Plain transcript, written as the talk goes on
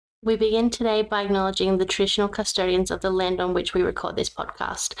We begin today by acknowledging the traditional custodians of the land on which we record this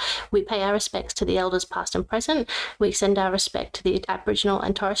podcast. We pay our respects to the elders past and present. We extend our respect to the Aboriginal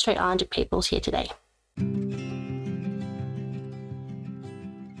and Torres Strait Islander peoples here today.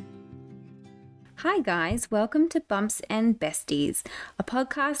 Hi guys, welcome to Bumps and Besties, a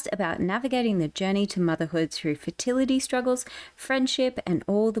podcast about navigating the journey to motherhood through fertility struggles, friendship, and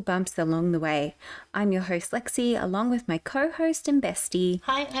all the bumps along the way. I'm your host Lexi, along with my co-host and bestie.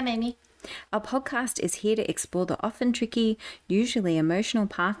 Hi, I'm Amy. Our podcast is here to explore the often tricky, usually emotional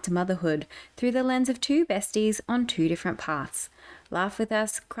path to motherhood through the lens of two besties on two different paths. Laugh with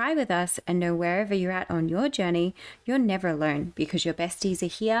us, cry with us, and know wherever you're at on your journey, you're never alone because your besties are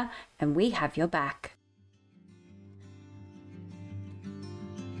here and we have your back.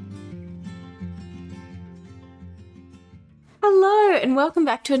 Hello and welcome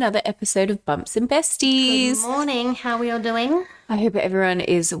back to another episode of Bumps and Besties. Good morning. How are we all doing? I hope everyone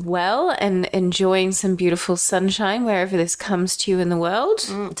is well and enjoying some beautiful sunshine wherever this comes to you in the world.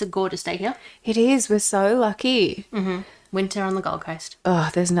 It's a gorgeous day here. It is. We're so lucky. Winter on the Gold Coast. Oh,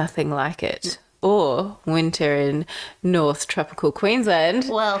 there's nothing like it. Or winter in North Tropical Queensland.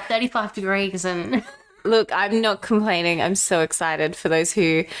 Well, 35 degrees and... Look, I'm not complaining. I'm so excited for those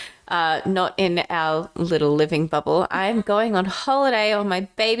who are not in our little living bubble. I'm going on holiday on my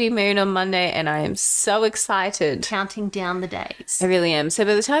baby moon on Monday and I am so excited. Counting down the days. I really am. So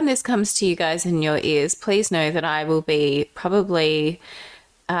by the time this comes to you guys in your ears, please know that I will be probably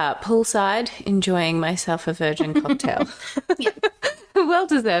poolside enjoying myself a virgin cocktail. Well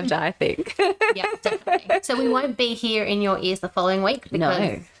deserved, I think. Yeah, definitely. So we won't be here in your ears the following week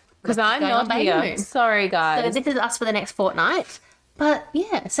because I'm going on not baby here. moon. Sorry, guys. So this is us for the next fortnight. But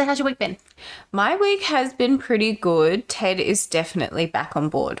yeah, so how's your week been? My week has been pretty good. Ted is definitely back on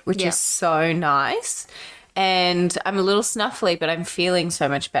board, which is so nice. And I'm a little snuffly, but I'm feeling so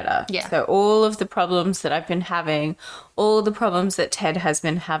much better. Yeah. So all of the problems that I've been having, all the problems that Ted has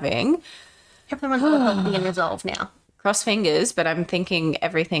been having, Everyone's all healthy and resolved now. cross fingers, but I'm thinking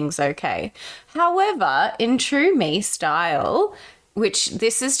everything's okay. However, in true me style, which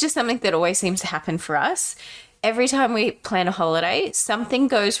this is just something that always seems to happen for us, every time we plan a holiday, something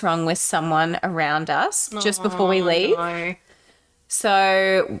goes wrong with someone around us just before we leave. No.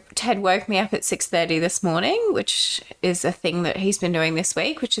 So Ted woke me up at 6:30 this morning, which is a thing that he's been doing this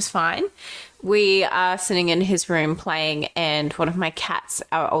week, which is fine. We are sitting in his room playing and one of my cats,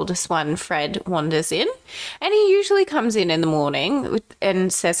 our oldest one, Fred, wanders in. And he usually comes in the morning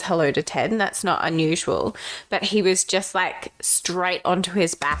and says hello to Ted, and that's not unusual. But he was just like straight onto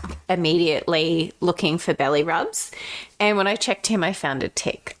his back immediately looking for belly rubs. And when I checked him, I found a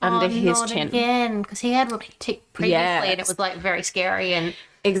tick under his not chin. Again, because he had a tick previously and it Yes. was like very scary and...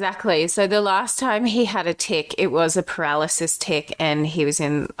 Exactly. So the last time he had a tick, it was a paralysis tick and he was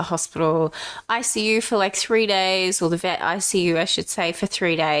in a hospital ICU for like 3 days, or the vet ICU, I should say, for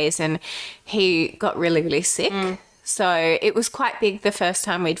 3 days. And he got really, really sick. So it was quite big the first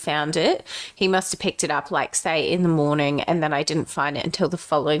time we'd found it. He must have picked it up, like, say, in the morning, and then I didn't find it until the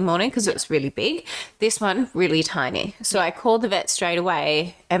following morning because it was really big. This one, really tiny. So I called the vet straight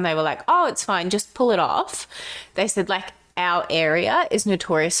away and they were like, oh, it's fine, just pull it off. They said, like, our area is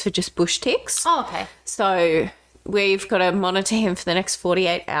notorious for just bush ticks. Oh, okay. So we've got to monitor him for the next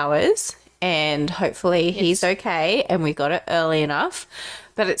 48 hours and hopefully he's okay and we got it early enough.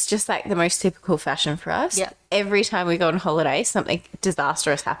 But it's just like the most typical fashion for us. Yep. Every time we go on holiday, something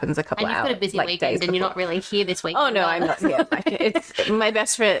disastrous happens a couple And you've hours. got a busy like weekend days and you're before. not really here this week. Oh no, I'm not here. Like, it's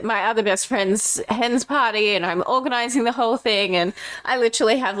my other best friend's hen's party, and I'm organising the whole thing, and I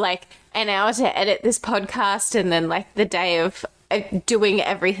literally have like an hour to edit this podcast, and then like the day of doing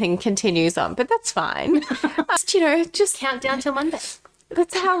everything continues on. But that's fine. Just Countdown till Monday.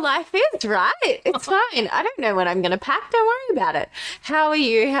 that's how life is, right? It's fine. I don't know when I'm going to pack. Don't worry about it. How are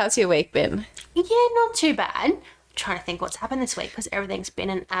you? How's your week been? Yeah, not too bad. Trying to think what's happened this week because everything's been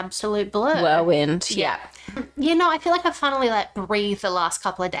an absolute blur. Whirlwind. Yeah. You know, I feel like I finally breathed the last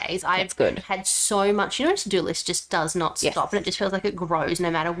couple of days. I've good. had so much, to-do list just does not stop, Yes. and it just feels like it grows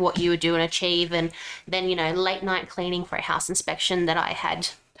no matter what you do and achieve. And then, late night cleaning for a house inspection that I had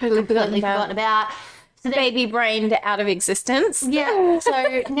Totally completely forgotten about. So then, Baby brained out of existence. yeah,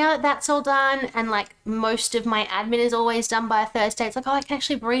 so now that that's all done and most of my admin is always done by a Thursday, it's like, oh, I can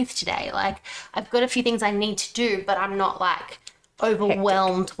actually breathe today. I've got a few things I need to do, but I'm not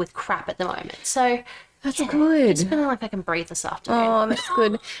overwhelmed with crap at the moment. So That's good. just feeling like I can breathe this afternoon. Oh, that's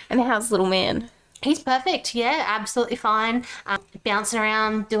good. And how's little man? He's perfect. Yeah, absolutely fine. Bouncing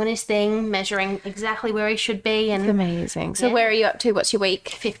around, doing his thing, measuring exactly where he should be. And Amazing. So Yeah. where are you up to? What's your week?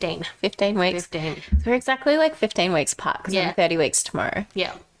 15. 15 weeks. 15. So we're exactly 15 weeks apart because Yeah. I'm 30 weeks tomorrow.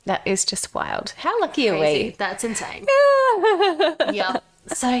 Yeah. That is just wild. How lucky are Crazy. we? That's insane. Yeah.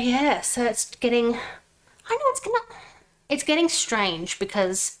 So it's getting, I know it's getting strange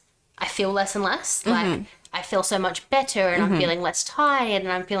because I feel less and less. Like I feel so much better and I'm feeling less tired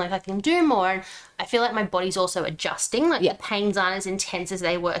and I'm feeling like I can do more. And I feel like my body's also adjusting. Like the pains aren't as intense as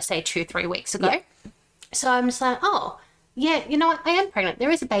they were, say, 2-3 weeks ago. Yeah. So I'm just like, oh, yeah, you know what? I am pregnant.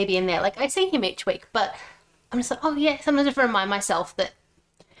 There is a baby in there. Like I see him each week, but I'm just like, oh yeah, sometimes I have to remind myself that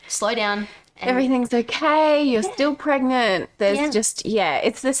slow down. And Everything's okay. You're still pregnant. There's just,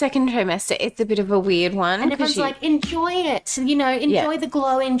 it's the second trimester. It's a bit of a weird one. and everyone's like, enjoy it. So, enjoy the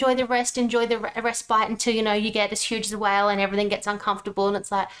glow, enjoy the rest, enjoy the respite until, you get as huge as a whale and everything gets uncomfortable. And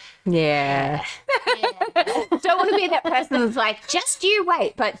it's like, yeah. Don't want to be that person that's like, just you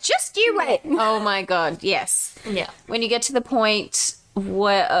wait, but just you wait. Oh my God. Yes. yeah. When you get to the point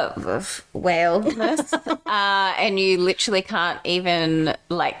of whaleness and you literally can't even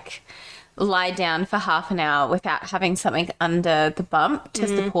like lie down for half an hour without having something under the bump to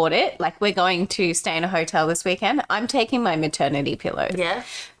support it. Like we're going to stay in a hotel this weekend. I'm taking my maternity pillows. Yeah.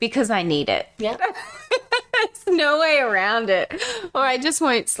 Because I need it. Yeah. There's no way around it. Or I just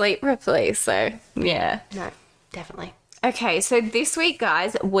won't sleep properly. So, yeah. No, definitely. Okay, so this week,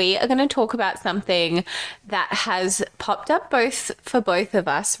 guys, we are going to talk about something that has popped up for both of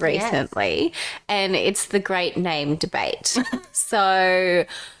us recently, and it's the great name debate. So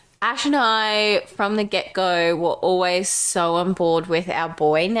Ash and I, from the get-go, were always so on board with our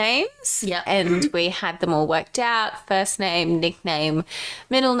boy names. Yeah. And we had them all worked out, first name, nickname,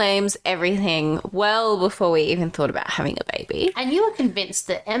 middle names, everything, well before we even thought about having a baby. And you were convinced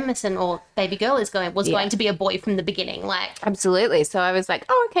that Emerson or baby girl was going to be a boy from the beginning. Like, Absolutely. So I was like,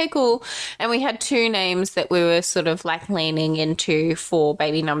 oh, okay, cool. And we had two names that we were sort of like leaning into for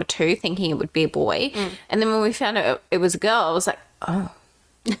baby number 2, thinking it would be a boy. And then when we found out it was a girl, I was like, oh,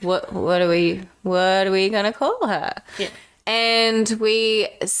 what are we gonna call her? Yeah. And we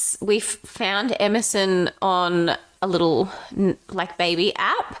found Emerson on a little like baby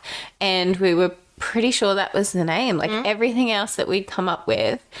app, and we were pretty sure that was the name. Like everything else that we'd come up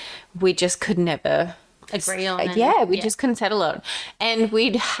with, we just could never agree on it. Yeah, we just couldn't settle on. And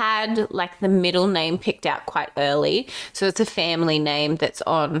we'd had like the middle name picked out quite early. So it's a family name that's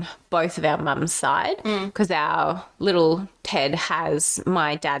on both of our mum's side because our little Ted has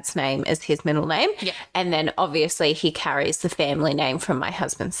my dad's name as his middle name. Yeah. And then obviously he carries the family name from my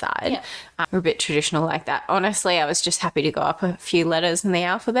husband's side. Yeah. We're a bit traditional like that. Honestly, I was just happy to go up a few letters in the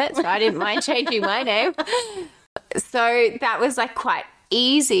alphabet, so I didn't mind changing my name. So that was like quite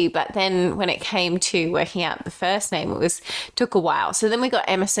easy, but then when it came to working out the first name, took a while. So then we got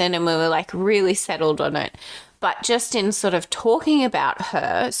Emerson and we were like really settled on it. But just in sort of talking about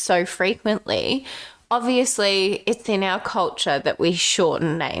her so frequently, obviously it's in our culture that we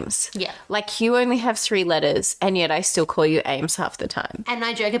shorten names. Yeah. Like you only have 3 letters and yet I still call you Ames half the time. And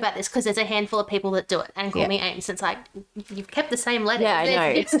I joke about this because there's a handful of people that do it and call me Ames. It's like, you've kept the same letter. Yeah, I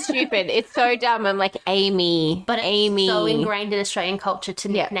know. It's stupid. It's so dumb. I'm like, Amy. But it's Amy. so ingrained in Australian culture to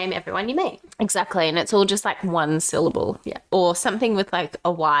nickname everyone you meet. Exactly. And it's all just like one syllable. Yeah. Or something with like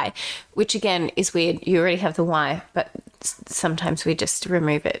a Y, which again is weird. You already have the Y, but sometimes we just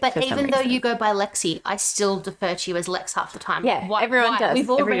remove it. But for some even though reason. you go by Lexi, I still defer to you as Lex half the time. Yeah, everyone does. We've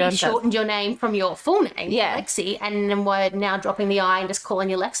already Everyone does. shortened your name from your full name, Lexi, and then we're now dropping the I and just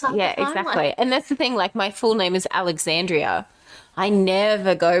calling you Lex half the time. Yeah, exactly. And that's the thing. Like my full name is Alexandria. I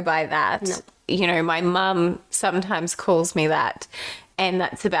never go by that. No. You know, my mum sometimes calls me that. And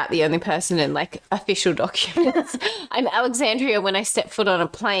that's about the only person in like official documents. I'm Alexandria when I step foot on a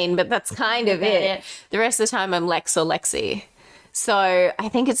plane, but that's kind of it. The rest of the time I'm Lex or Lexi. So I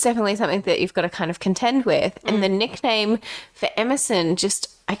think it's definitely something that you've got to kind of contend with. And the nickname for Emerson,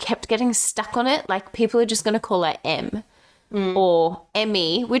 I kept getting stuck on it. Like people are just going to call her M. Or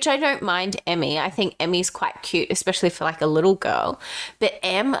Emmy, which I don't mind Emmy. I think Emmy's quite cute, especially for like a little girl. But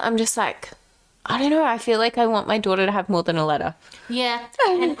M, I'm just like, I don't know. I feel like I want my daughter to have more than a letter. Yeah.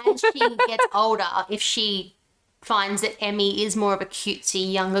 And as she gets older, if she finds that Emmy is more of a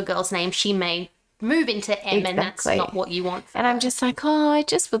cutesy younger girl's name, she may move into M, and that's not what you want. And I'm just like, oh, I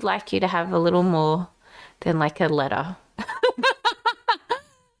just would like you to have a little more than like a letter.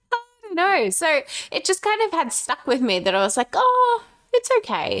 No, so it just kind of had stuck with me that I was like, oh, it's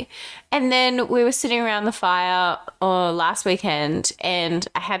okay. And then we were sitting around the fire last weekend and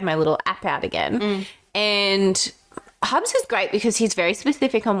I had my little app out again. And Hubs is great because he's very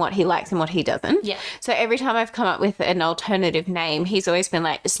specific on what he likes and what he doesn't. Yeah. So every time I've come up with an alternative name, he's always been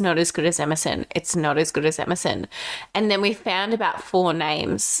like, it's not as good as Emerson. It's not as good as Emerson. And then we found about 4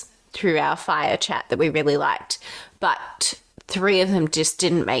 names through our fire chat that we really liked. But 3 of them just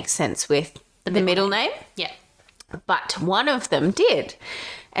didn't make sense with the middle name. Yeah. But one of them did.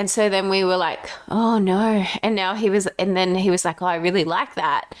 And so then we were like, oh no. And then he was like, oh, I really like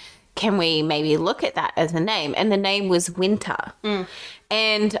that. Can we maybe look at that as a name? And the name was Winter.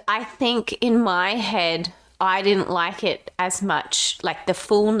 And I think in my head, I didn't like it as much, like the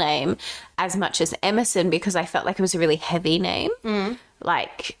full name, as much as Emerson, because I felt like it was a really heavy name.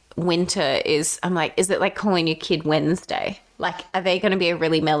 Like Winter I'm like, is it like calling your kid Wednesday? Like, are they going to be a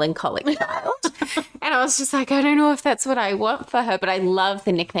really melancholic child? And I was just like, I don't know if that's what I want for her, but I love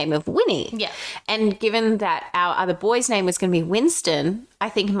the nickname of Winnie. Yeah. And given that our other boy's name was going to be Winston, I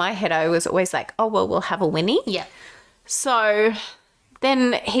think in my head I was always like, oh, well, we'll have a Winnie. Yeah. So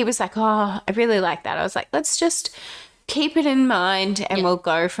then he was like, oh, I really like that. I was like, let's just keep it in mind and we'll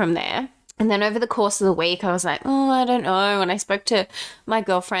go from there. And then over the course of the week, I was like, oh, I don't know. And I spoke to my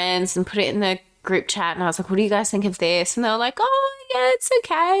girlfriends and put it in the group chat and I was like, what do you guys think of this? And they were like, oh, yeah, it's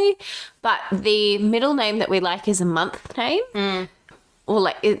okay. But the middle name that we like is a month name.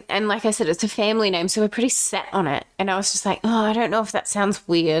 Or and like I said, it's a family name, so we're pretty set on it. And I was just like, oh, I don't know if that sounds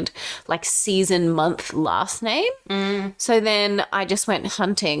weird, like season, month, last name. So then I just went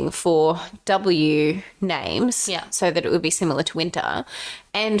hunting for W names so that it would be similar to Winter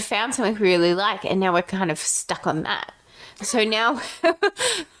and found something we really like. And now we're kind of stuck on that. So now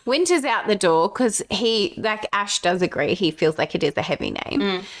Winter's out the door because Ash does agree. He feels like it is a heavy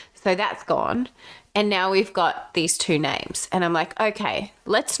name. So that's gone. And now we've got these 2 names. And I'm like, okay,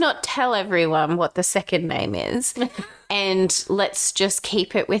 let's not tell everyone what the second name is. And let's just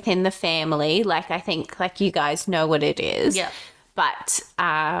keep it within the family. Like, I think, like, you guys know what it is. Yeah. But,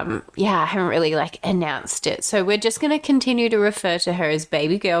 I haven't really, announced it. So we're just going to continue to refer to her as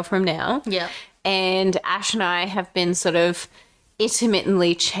baby girl from now. Yeah. And Ash and I have been sort of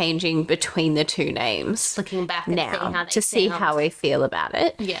intermittently changing between the 2 names. Looking back and now seeing how they to see sound. how we feel about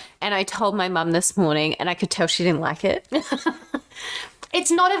it. Yeah. And I told my mum this morning and I could tell she didn't like it.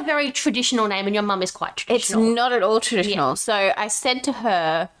 It's not a very traditional name and your mum is quite traditional. It's not at all traditional. So I said to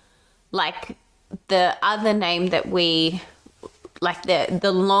her, the other name that we,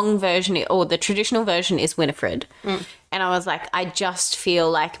 the long version or the traditional version is Winifred. And I was like, I just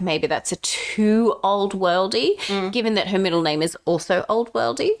feel like maybe that's a too old worldy, given that her middle name is also old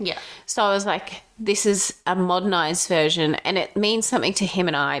worldy. Yeah. So I was like, this is a modernized version and it means something to him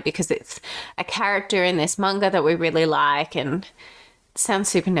and I because it's a character in this manga that we really like and it sounds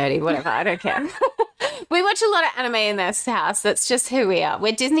super nerdy, whatever, I don't care. We watch a lot of anime in this house. That's just who we are.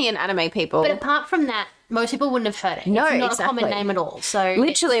 We're Disney and anime people. But apart from that, most people wouldn't have heard it. No, it's not exactly. a common name at all. So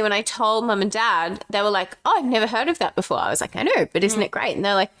literally when I told mum and dad, they were like, oh, I've never heard of that before. I was like, I know, but isn't it great? And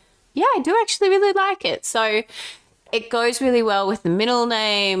they're like, yeah, I do actually really like it. So it goes really well with the middle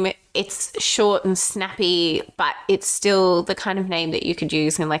name. It's short and snappy, but it's still the kind of name that you could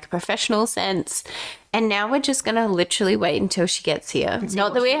use in a professional sense. And now we're just going to literally wait until she gets here.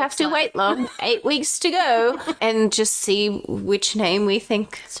 Not that we have to wait long, 8 weeks to go, and just see which name we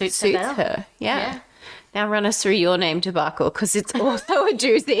think suits her. Yeah. Now run us through your name debacle because it's also a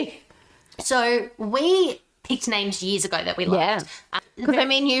doozy. So we picked names years ago that we liked. Yeah.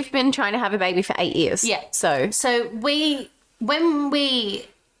 Because, you've been trying to have a baby for 8 years. Yeah. So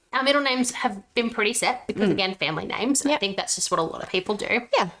our middle names have been pretty set because, again, family names. I think that's just what a lot of people do.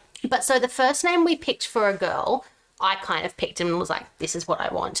 Yeah. But so the first name we picked for a girl, I kind of picked and was like, this is what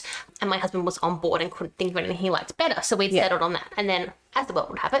I want. And my husband was on board and couldn't think of anything he liked better. So we settled on that. And then, as the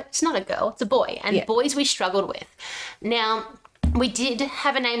world would have it, it's not a girl, it's a boy. And boys we struggled with. Now, we did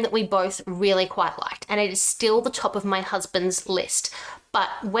have a name that we both really quite liked. And it is still the top of my husband's list. But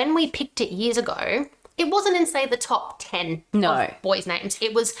when we picked it years ago, it wasn't in, say, the top 10 of boys' names.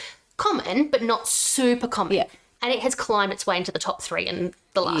 It was common, but not super common. Yeah. And it has climbed its way into the top 3 in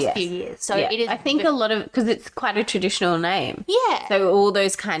the last few years. So it is. I think a lot of, because it's quite a traditional name. Yeah. So all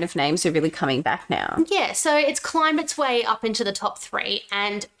those kind of names are really coming back now. Yeah. So it's climbed its way up into the top 3.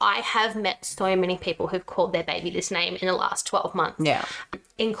 And I have met so many people who've called their baby this name in the last 12 months. Yeah.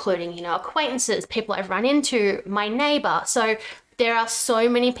 Including, acquaintances, people I've run into, my neighbour. So there are so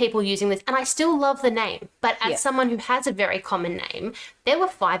many people using this, and I still love the name. But as someone who has a very common name, there were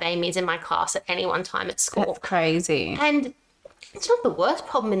 5 Amy's in my class at any one time at school. That's crazy. And it's not the worst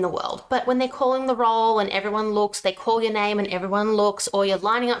problem in the world, but when they're calling the roll and everyone looks, they call your name and everyone looks, or you're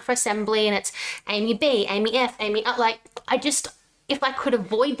lining up for assembly and it's Amy B, Amy F, Amy, if I could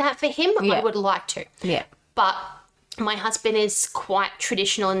avoid that for him, I would like to. Yeah. But my husband is quite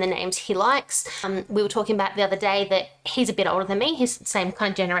traditional in the names he likes. We were talking about the other day that he's a bit older than me. He's the same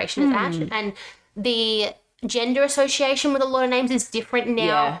kind of generation as Ash. And the gender association with a lot of names is different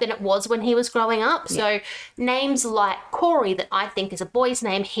now than it was when he was growing up. So names like Corey, that I think is a boy's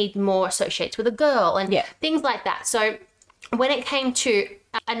name, he more associates with a girl and things like that. So when it came to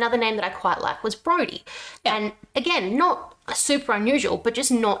another name that I quite like was Brody. And again, not super unusual, but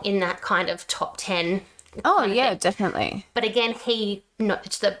just not in that kind of top 10. Oh, yeah, definitely. But again, he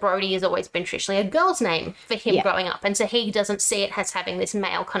notes that Brody has always been traditionally a girl's name for him growing up. And so he doesn't see it as having this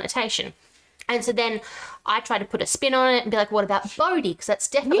male connotation. And so then I try to put a spin on it and be like, what about Bodhi? Because that's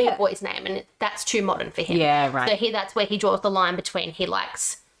definitely a boy's name and that's too modern for him. Yeah, right. So that's where he draws the line between he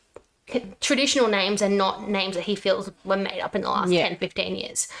likes traditional names and not names that he feels were made up in the last 10, 15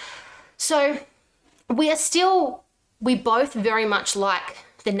 years. So we both very much like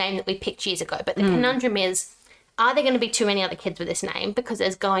the name that we picked years ago. But the conundrum is, are there going to be too many other kids with this name? Because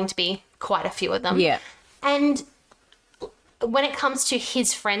there's going to be quite a few of them. Yeah. And when it comes to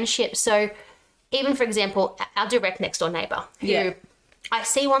his friendship, so even, for example, our direct next door neighbour, who I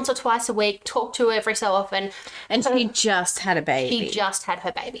see once or twice a week, talk to every so often. And she just had a baby. She just had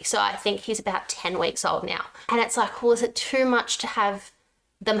her baby. So I think he's about 10 weeks old now. And it's like, well, is it too much to have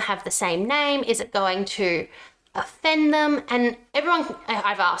them have the same name? Is it going to offend them? And everyone,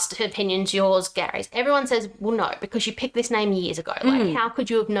 I've asked opinions, yours, Gary's, everyone says, well, no, because you picked this name years ago. Like, how could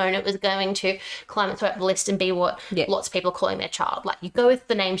you have known it was going to climb its way up the list and be what lots of people are calling their child? Like, you go with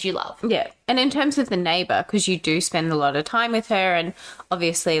the names you love. Yeah. And in terms of the neighbour, because you do spend a lot of time with her and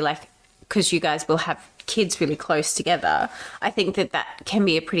obviously, like, because you guys will have kids really close together, I think that can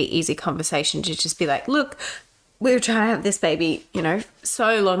be a pretty easy conversation to just be like, look, we were trying to have this baby,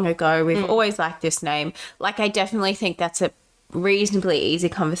 so long ago. We've always liked this name. Like, I definitely think that's a reasonably easy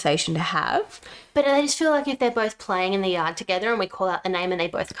conversation to have. But I just feel like if they're both playing in the yard together and we call out the name and they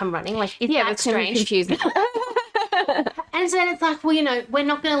both come running, like, is that that's strange? confusing. And so then it's like, well, we're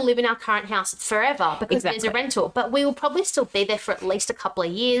not going to live in our current house forever because there's a rental, but we will probably still be there for at least a couple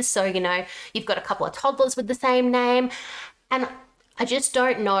of years. So, you've got a couple of toddlers with the same name. And I just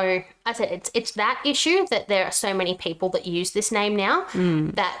don't know. I said it's that issue that there are so many people that use this name now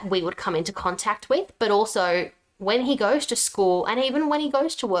that we would come into contact with. But also when he goes to school and even when he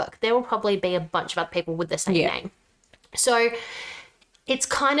goes to work, there will probably be a bunch of other people with the same name. So it's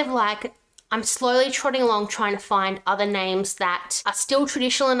kind of like I'm slowly trotting along trying to find other names that are still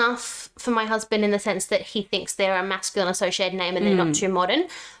traditional enough for my husband in the sense that he thinks they're a masculine associated name and they're not too modern,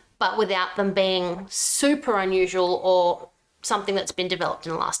 but without them being super unusual or something that's been developed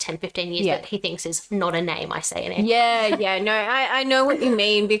in the last 10, 15 years that he thinks is not a name, I say in it. Yeah. No, I know what you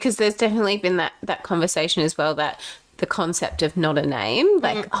mean because there's definitely been that conversation as well, that the concept of not a name,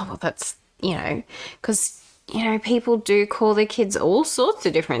 like, oh, well, that's, because, people do call their kids all sorts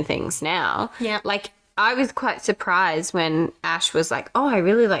of different things now. Yeah. Like, I was quite surprised when Ash was like, oh, I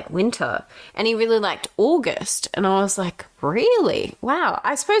really like winter. And he really liked August. And I was like, really? Wow.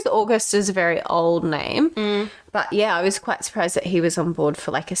 I suppose August is a very old name. But yeah, I was quite surprised that he was on board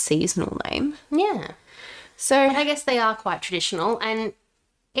for like a seasonal name. Yeah. So But I guess they are quite traditional. And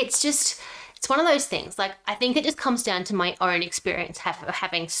it's one of those things. Like, I think it just comes down to my own experience of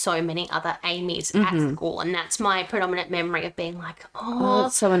having so many other Amy's at school. And that's my predominant memory of being like, oh,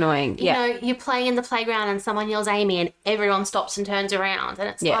 that's so annoying. you're playing in the playground and someone yells Amy and everyone stops and turns around. And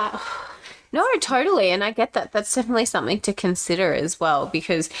it's like, No, totally. And I get that. That's definitely something to consider as well,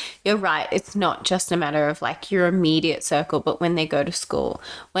 because you're right. It's not just a matter of like your immediate circle, but when they go to school,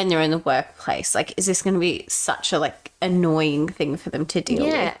 when they're in the workplace, like, is this going to be such a like annoying thing for them to deal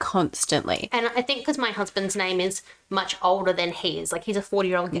with constantly? And I think because my husband's name is much older than he is, like he's a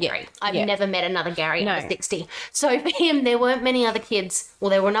 40-year-old Gary. I've never met another Gary under 60. So for him, there weren't many other kids, well,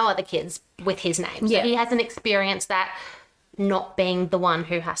 there were no other kids with his name. So he hasn't experienced that, not being the one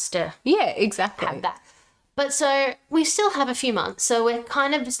who has to have that. But so we still have a few months. So we're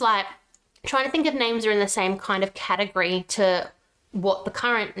kind of just like trying to think of names that are in the same kind of category to what the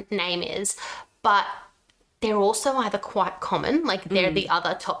current name is, but they're also either quite common, like they're the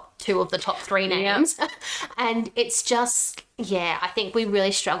other top two of the top three names. And it's just, I think we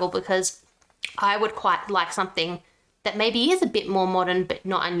really struggle because I would quite like something that maybe is a bit more modern but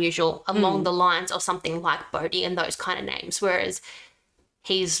not unusual along the lines of something like Bodhi and those kind of names, whereas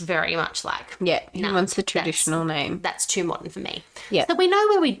he's very much like... he wants the traditional name. That's too modern for me. Yeah. So we know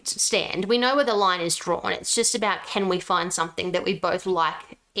where we stand. We know where the line is drawn. It's just about can we find something that we both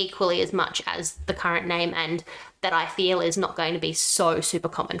like equally as much as the current name and that I feel is not going to be so super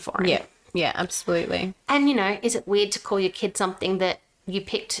common for him. Yeah, absolutely. And, is it weird to call your kid something that you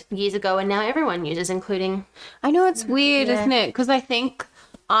picked years ago and now everyone uses, including... I know, it's weird, isn't it? Because I think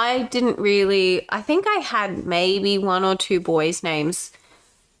I had maybe one or two boys' names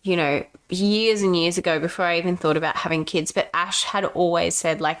you know, years and years ago before I even thought about having kids. But Ash had always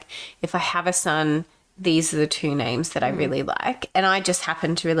said, like, if I have a son, these are the two names that I really like. And I just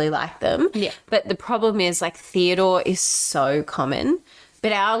happen to really like them. Yeah. But the problem is, like, Theodore is so common.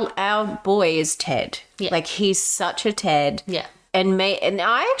 But our boy is Ted. Yeah. Like, he's such a Ted. Yeah. And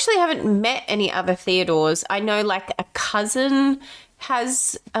I actually haven't met any other Theodores. I know, like, a cousin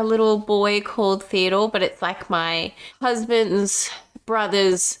has a little boy called Theodore, but it's like my husband's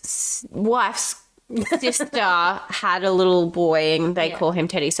brother's wife's sister had a little boy and they call him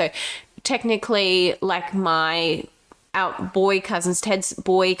Teddy. So technically, like, our boy cousins, Ted's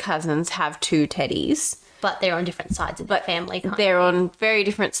boy cousins have two Teddies. But they're on different sides of the family. They're on very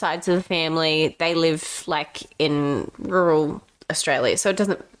different sides of the family. They live, like, in rural Australia, so it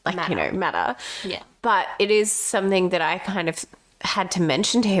doesn't, like, matter. Yeah. But it is something that I kind of had to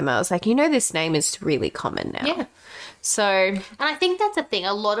mention to him. I was like, this name is really common now. Yeah. So, and I think that's the thing.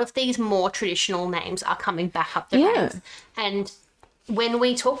 A lot of these more traditional names are coming back up the ranks. And when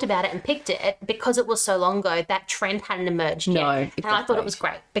we talked about it and picked it, because it was so long ago, that trend hadn't emerged yet. Exactly. And I thought it was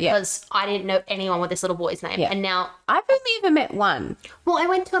great because I didn't know anyone with this little boy's name. Yeah. And now... I've only ever met one. Well, I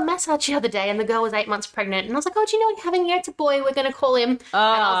went to a massage the other day and the girl was 8 months pregnant. And I was like, oh, do you know what you're having here? It's a boy. We're going to call him. And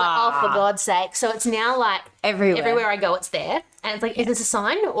I was like, oh, for God's sake. So it's now like... Everywhere I go, it's there. And it's like, is this a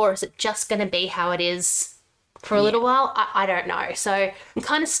sign or is it just going to be how it is for a little while? I don't know. So I'm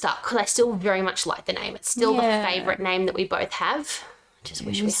kind of stuck because I still very much like the name. It's still the favourite name that we both have. Just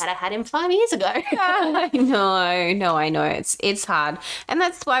wish we had him 5 years ago. I know. It's hard. And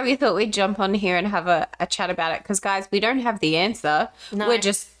that's why we thought we'd jump on here and have a chat about it. Because, guys, we don't have the answer. No. We're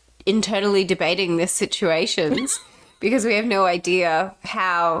just internally debating this situations because we have no idea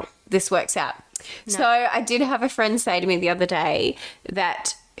how this works out. No. So I did have a friend say to me the other day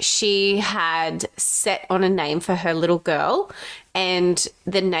that she had set on a name for her little girl, and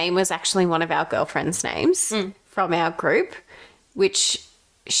the name was actually one of our girlfriends' names from our group, which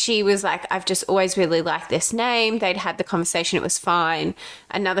she was like, I've just always really liked this name. They'd had the conversation. It was fine.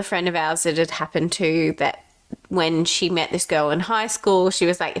 Another friend of ours that had happened to that when she met this girl in high school, she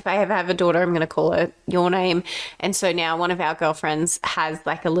was like, if I ever have a daughter, I'm going to call her your name. And so now one of our girlfriends has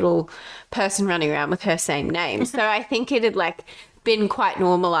like a little person running around with her same name. So I think it had like been quite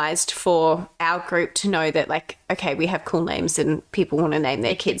normalized for our group to know that, like, okay, we have cool names and people want to name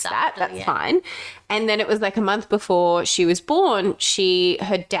their kids that. That's fine. And then it was like a month before she was born,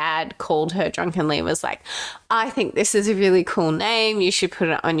 her dad called her drunkenly and was like, I think this is a really cool name. You should put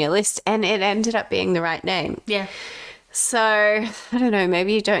it on your list. And it ended up being the right name. Yeah. So, I don't know,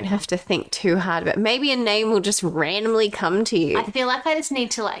 maybe you don't have to think too hard, but maybe a name will just randomly come to you. I feel like I just need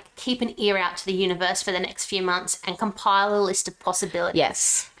to, like, keep an ear out to the universe for the next few months and compile a list of possibilities.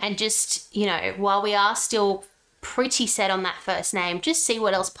 Yes. And just, while we are still pretty set on that first name, just see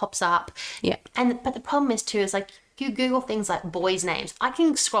what else pops up. Yeah. But the problem is, too, is, like, you Google things like boys' names. I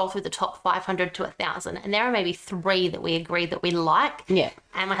can scroll through the top 500 to 1,000, and there are maybe 3 that we agree that we like. Yeah.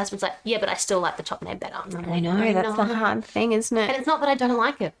 And my husband's like, yeah, but I still like the top name better. I know, that's the hard thing, isn't it? And it's not that I don't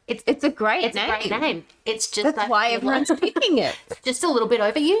like it. It's a great name. It's a great name. It's just that's why everyone's picking it. Just a little bit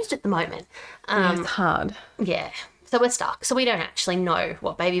overused at the moment. It's hard. Yeah. So we're stuck. So we don't actually know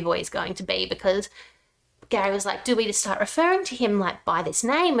what baby boy is going to be because Gary was like, do we just start referring to him like by this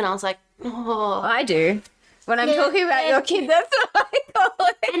name? And I was like, oh. I do. When I'm talking about your kid, that's what I call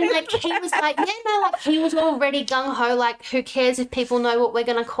it. And like he was like, he was already gung-ho, like, who cares if people know what we're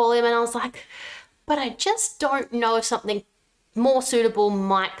going to call him? And I was like, but I just don't know if something more suitable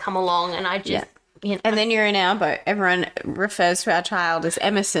might come along. And I just, And then you're in our boat. Everyone refers to our child as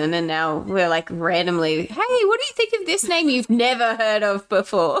Emerson, and now we're like randomly, hey, what do you think of this name you've never heard of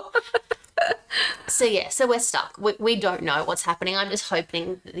before? So we're stuck. We don't know what's happening. I'm just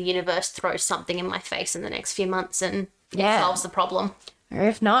hoping the universe throws something in my face in the next few months and it solves the problem. Or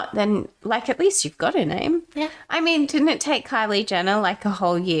if not, then, like, at least you've got a name. Yeah. I mean, didn't it take Kylie Jenner, like, a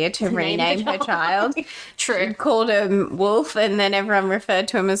whole year to rename her child? True. She called him Wolf, and then everyone referred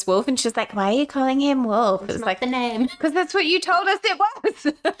to him as Wolf, and she's like, why are you calling him Wolf? It's not like the name. Because that's what you told us it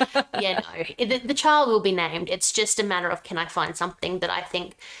was. Yeah, no. The child will be named. It's just a matter of, can I find something that I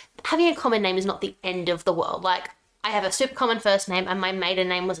think... Having a common name is not the end of the world. Like, I have a super common first name, and my maiden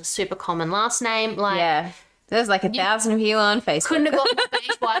name was a super common last name. Like... Yeah. There's like 1,000 of you on Facebook. Couldn't have gotten a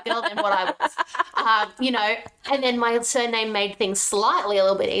beige white girl than what I was. And then my surname made things slightly a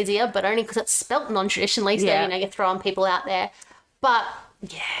little bit easier, but only because it's spelt non-traditionally, so, you're throwing people out there. But,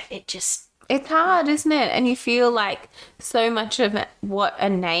 yeah, it's hard, isn't it? And you feel like so much of what a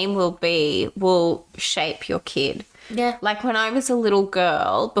name will be will shape your kid. Yeah. Like when I was a little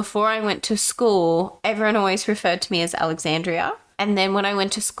girl, before I went to school, everyone always referred to me as Alexandria. And then when I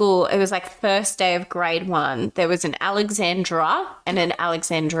went to school, it was like first day of grade 1, there was an Alexandra and an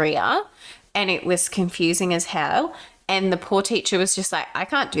Alexandria, and it was confusing as hell. And the poor teacher was just like, I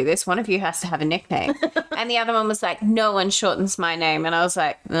can't do this. One of you has to have a nickname. And the other one was like, no one shortens my name. And I was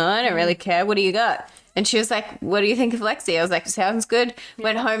like, no, I don't really care. What do you got? And she was like, what do you think of Lexi? I was like, sounds good.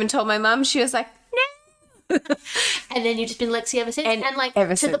 Went home and told my mum. She was like, no. And then you've just been Lexi ever since. And like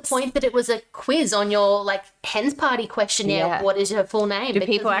ever to since. the point that it was a quiz on your like hens party questionnaire. Yeah. What is your full name? Do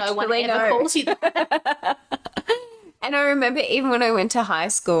people no one actually ever know? calls you that. And I remember even when I went to high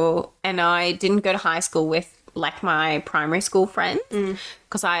school, and I didn't go to high school with like my primary school friends,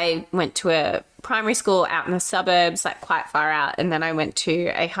 because I went to a primary school out in the suburbs, like quite far out, and then I went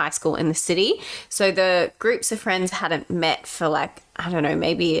to a high school in the city. So the groups of friends hadn't met for like, I don't know,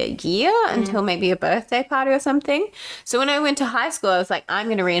 maybe a year until maybe a birthday party or something. So when I went to high school, I was like, I'm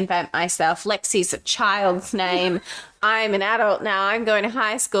going to reinvent myself. Lexi's a child's name. I'm an adult now. I'm going to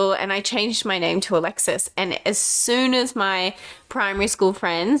high school. And I changed my name to Alexis. And as soon as my primary school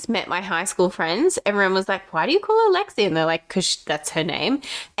friends met my high school friends, everyone was like, why do you call her Lexi? And they're like, because that's her name.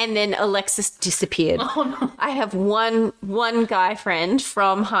 And then Alexis disappeared. Oh, no. I have one guy friend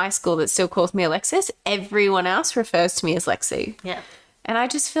from high school that still calls me Alexis. Everyone else refers to me as Lexi. Yeah. And I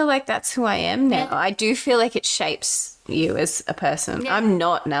just feel like that's who I am now. Yeah. I do feel like it shapes you as a person. Yeah. I'm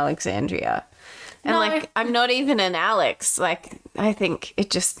not an Alexandria. And No. like, I'm not even an Alex. Like, I think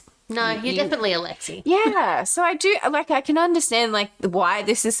it just... No, you're definitely a Lexi. Yeah. So I do, like, I can understand, like, why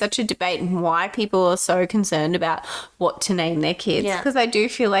this is such a debate and why people are so concerned about what to name their kids. Yeah. Because I do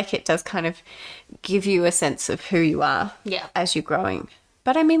feel like it does kind of give you a sense of who you are Yeah. as you're growing.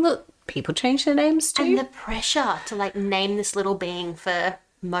 But I mean, look, people change their names too. And the pressure to like name this little being for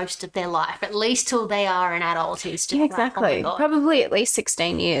most of their life, at least till they are an adult, is just Yeah, like, exactly. oh my God. Probably at least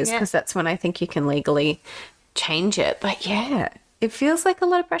 16 years, Yeah. because that's when I think you can legally change it. But yeah, it feels like a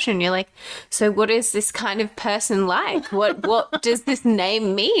lot of pressure. And you're like, so what is this kind of person like? What does this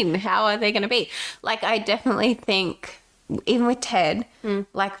name mean? How are they going to be? Like, I definitely think, even with Ted,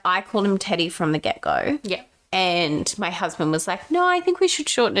 like, I called him Teddy from the get-go. Yeah. And my husband was like, no, I think we should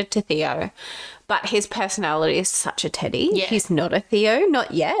shorten it to Theo. But his personality is such a Teddy. Yeah. He's not a Theo,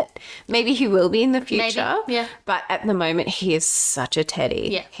 not yet. Maybe he will be in the future. yeah. But at the moment, he is such a Teddy.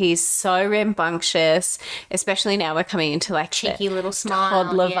 Yeah. He's so rambunctious, especially now we're coming into like Cheeky the little smile.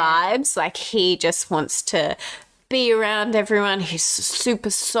 toddler yeah. vibes. Like, he just wants to be around everyone. He's a super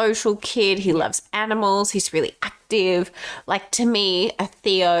social kid. He loves animals. He's really active. Like, to me, a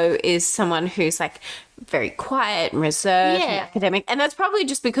Theo is someone who's like very quiet and reserved and Yeah. academic. And that's probably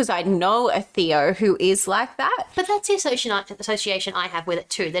just because I know a Theo who is like that. But that's the association I have with it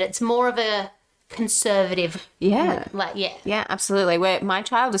too, that it's more of a conservative. Yeah. Like, yeah. Yeah, absolutely. Where my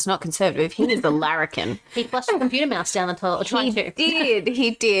child is not conservative. He is a larrikin. He flushed a computer mouse down the toilet, or tried to.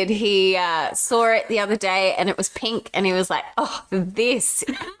 He did. He saw it the other day and it was pink and he was like, oh, this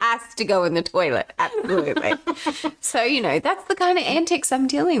has to go in the toilet. Absolutely. So, you know, that's the kind of antics I'm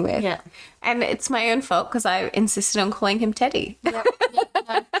dealing with. Yeah. And it's my own fault because I insisted on calling him Teddy. Yep.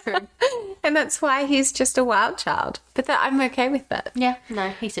 No, true. And that's why he's just a wild child. But I'm okay with that. Yeah, no,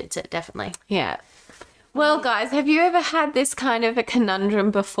 he suits it, definitely. Yeah. Well, guys, have you ever had this kind of a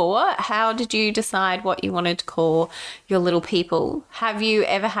conundrum before? How did you decide what you wanted to call your little people? Have you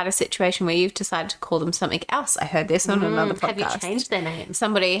ever had a situation where you've decided to call them something else? I heard this on another podcast. Have you changed their names?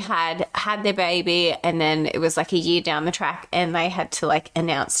 Somebody had their baby and then it was like a year down the track and they had to like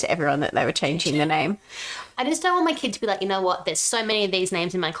announce to everyone that they were changing the name. I just don't want my kid to be like, you know what, there's so many of these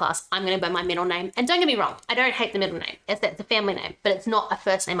names in my class, I'm going to go my middle name. And don't get me wrong, I don't hate the middle name. It's a family name, but it's not a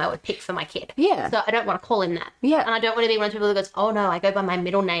first name I would pick for my kid. Yeah. So I don't want to call him that. Yeah. And I don't want to be one of those people that goes, oh no, I go by my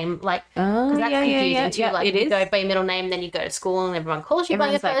middle name. Like, because that's confusing too. Yeah, like, it you is. go by your middle name, then you go to school and everyone calls you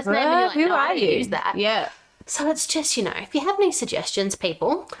Everyone's by your like, first name. And you're like, who no, are I don't you? use that. Yeah. So it's just, you know, if you have any suggestions,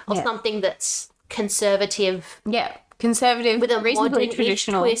 people, or Yeah. something that's conservative Yeah. Conservative, with a reasonably modern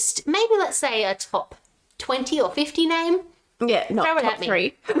traditional. twist, maybe let's say a top 20 or 50 name. Yeah, not Throw it top at me.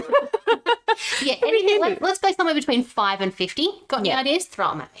 3. Yeah, anything. Let's go somewhere between 5 and 50. Got any Yeah. ideas? Throw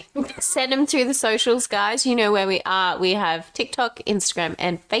them at me. Send them through the socials, guys. You know where we are. We have TikTok, Instagram,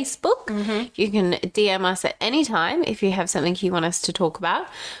 and Facebook. You can DM us at any time if you have something you want us to talk about.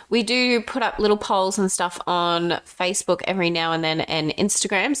 We do put up little polls and stuff on Facebook every now and then and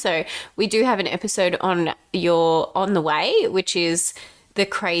Instagram. So we do have an episode on the way, which is the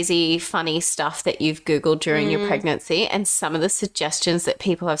crazy, funny stuff that you've Googled during your pregnancy, and some of the suggestions that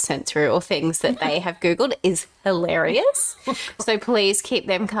people have sent through or things that they have Googled is hilarious. So please keep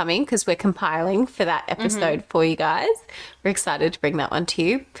them coming because we're compiling for that episode for you guys. We're excited to bring that one to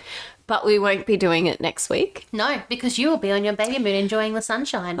you. But we won't be doing it next week. No, because you will be on your baby moon enjoying the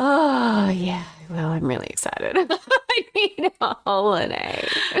sunshine. Oh, yeah. Well, I'm really excited. I need a holiday.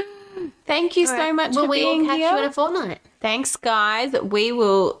 Thank you so much for we being will catch here. you in a fortnight. Thanks, guys. We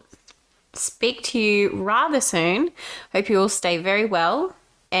will speak to you rather soon. Hope you all stay very well.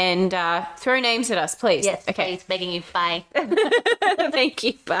 And throw names at us, please. Yes, okay. please, begging you. Bye. Thank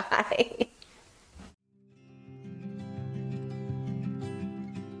you. Bye.